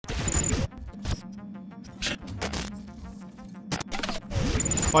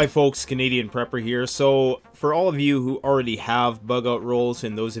Hi folks, Canadian Prepper here. So for all of you who already have bug out rolls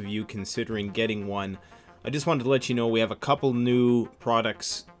and those of you considering getting one, I just wanted to let you know we have a couple new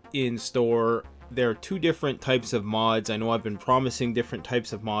products in store. There are two different types of mods. I know I've been promising different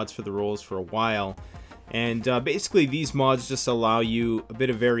types of mods for the rolls for a while, and basically these mods just allow you a bit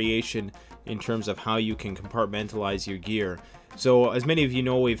of variation in terms of how you can compartmentalize your gear. So as many of you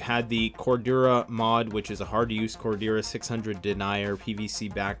know, we've had the Cordura mod, which is a hard to use Cordura 600 denier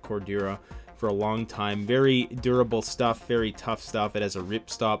PVC back Cordura for a long time. Very durable stuff, very tough stuff. It has a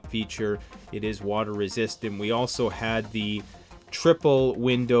ripstop feature. It is water resistant. We also had the triple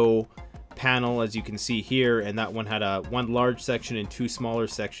window panel, as you can see here, and that one had one large section and two smaller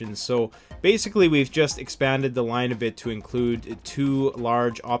sections. So basically we've just expanded the line a bit to include two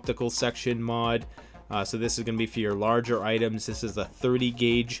large optical section mod. So this is going to be for your larger items. This is a 30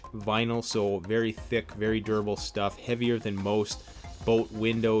 gauge vinyl, so very thick, very durable stuff, heavier than most boat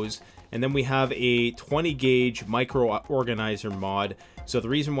windows. And then we have a 20 gauge micro organizer mod. So the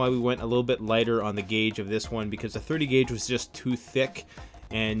reason why we went a little bit lighter on the gauge of this one, because the 30 gauge was just too thick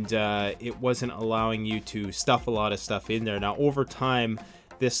and it wasn't allowing you to stuff a lot of stuff in there. Now over time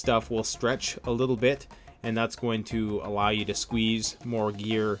this stuff will stretch a little bit, and that's going to allow you to squeeze more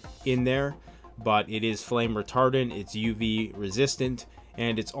gear in there. But it is flame retardant, it's UV resistant,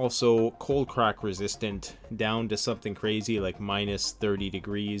 and it's also cold crack resistant down to something crazy like minus 30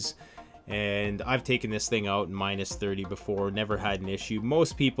 degrees. And I've taken this thing out in minus 30 before, never had an issue.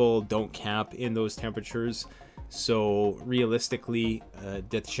 Most people don't camp in those temperatures, so realistically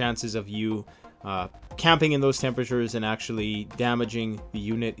the chances of you camping in those temperatures and actually damaging the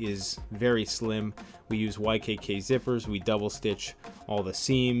unit is very slim. We use YKK zippers, we double stitch all the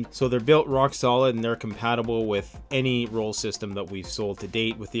seams, so they're built rock solid and they're compatible with any roll system that we've sold to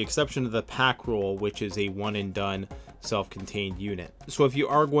date, with the exception of the pack roll, which is a one and done self-contained unit. So if you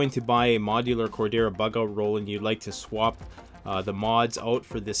are going to buy a modular Cordura bug out roll and you'd like to swap the mods out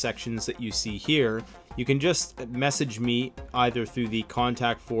for the sections that you see here, you can just message me either through the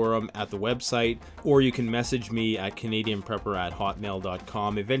contact forum at the website, or you can message me at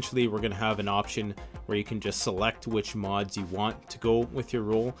canadianprepper@hotmail.com. Eventually we're going to have an option where you can just select which mods you want to go with your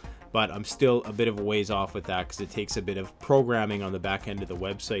roll, but I'm still a bit of a ways off with that because it takes a bit of programming on the back end of the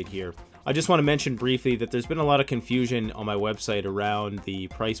website here. I just want to mention briefly that there's been a lot of confusion on my website around the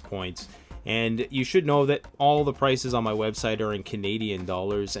price points. And you should know that all the prices on my website are in Canadian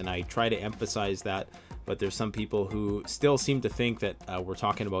dollars, and I try to emphasize that, but there's some people who still seem to think that we're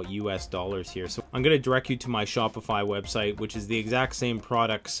talking about US dollars here. So I'm going to direct you to my Shopify website, which is the exact same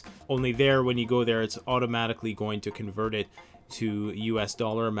products, only there when you go there it's automatically going to convert it to US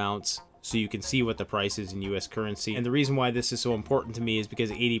dollar amounts, so you can see what the price is in US currency. And the reason why this is so important to me is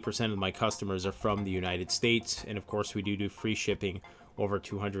because 80% of my customers are from the United States, and of course we do free shipping over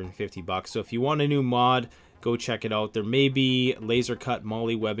 250 bucks. So if you want a new mod, go check it out. There may be laser cut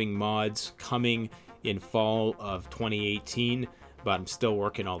molly webbing mods coming in fall of 2018, but I'm still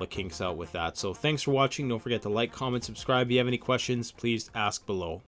working all the kinks out with that. So thanks for watching. Don't forget to like, comment, subscribe. If you have any questions, please ask below.